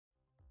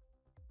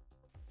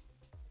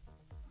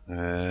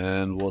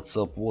And what's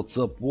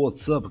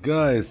up,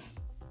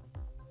 guys?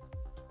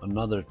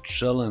 Another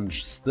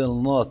challenge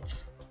still not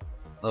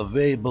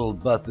available,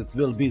 but it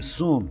will be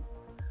soon.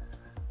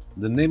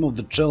 The name of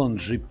the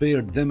challenge: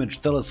 repair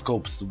damaged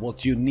telescopes.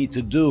 What you need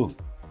to do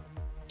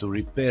to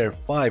repair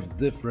 5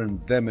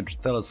 different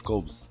damaged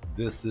telescopes.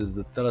 This is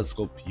the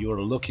telescope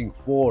you're looking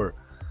for,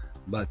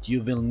 but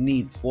you will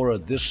need 4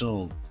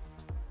 additional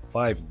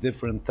 5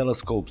 different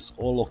telescopes,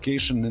 all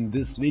location in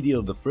this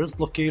video. The first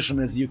location,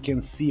 as you can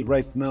see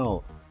right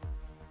now,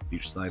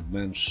 Beachside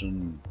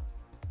Mansion,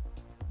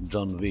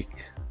 John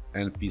Wick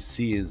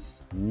NPC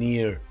is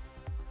near,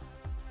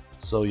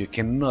 so you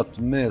cannot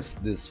miss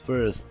this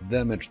first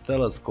damaged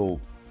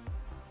telescope.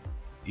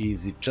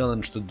 Easy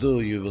challenge to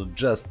do. You will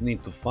just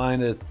need to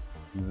find it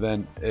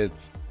when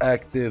it's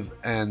active,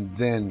 and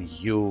then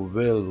you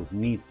will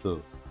need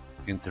to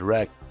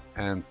interact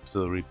and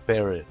to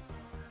repair it.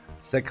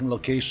 Second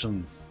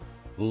location's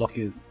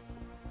Lucky's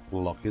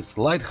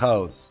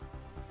Lighthouse.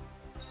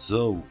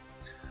 So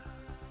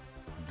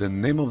the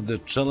name of the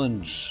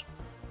challenge,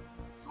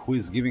 who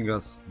is giving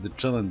us the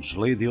challenge,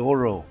 Lady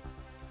Oro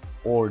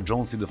or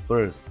Jonesy the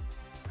First,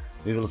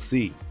 we will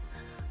see.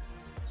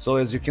 So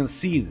as you can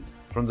see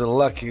from the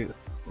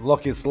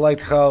Lucky's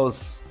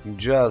Lighthouse,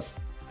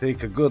 just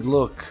take a good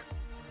look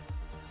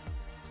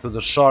to the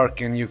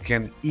shark and you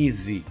can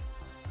easy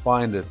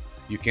find it.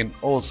 You can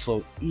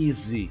also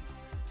easy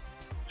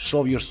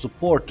show your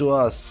support to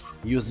us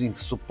using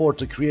support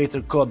to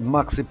creator code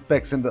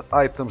MaxiPex in the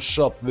item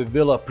shop. We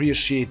will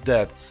appreciate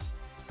that.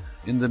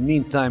 In the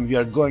meantime, we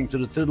are going to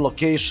the third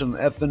location,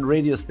 FN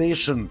radio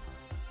station.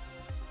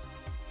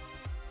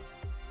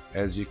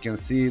 As you can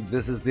see,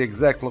 this is the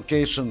exact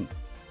location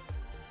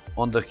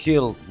on the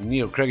hill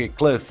near Craggy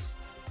Cliffs.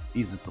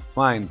 Easy to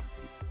find,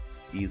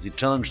 easy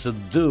challenge to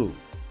do.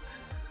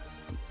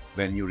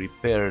 When you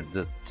repair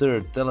the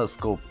third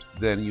telescope,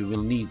 then you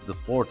will need the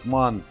fourth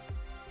one.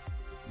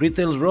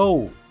 Retail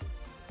Row.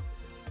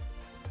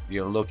 We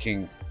are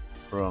looking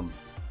from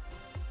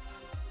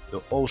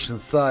the ocean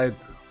side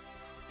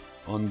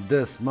on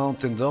this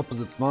mountain. The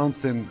opposite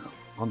mountain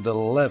on the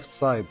left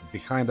side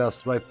behind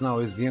us right now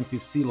is the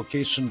NPC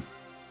location,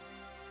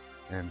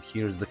 and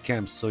here's the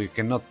camp, so you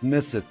cannot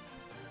miss it.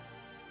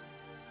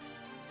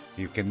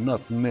 You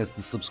cannot miss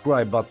the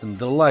subscribe button,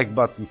 the like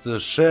button, to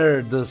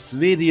share this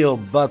video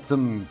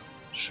button.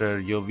 Share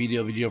your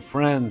video with your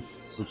friends,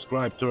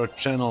 subscribe to our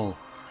channel.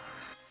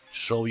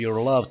 Show your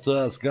love to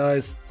us,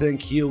 guys.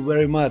 Thank you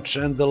very much.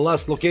 And the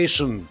last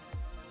location,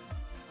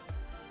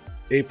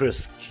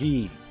 Apres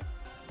Key.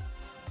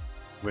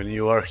 When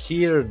you are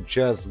here,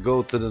 just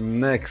go to the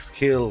next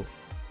hill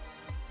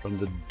from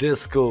the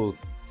disco,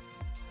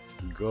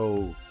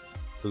 go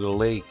to the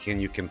lake,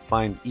 and you can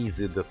find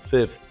easy the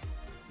 5th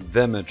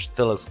damaged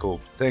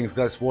telescope. Thanks,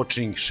 guys, for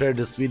watching. Share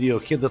this video,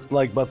 hit that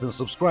like button,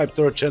 subscribe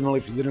to our channel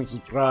if you didn't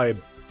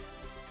subscribe,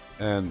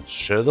 and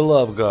share the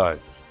love,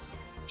 guys.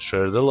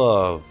 Share the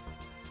love.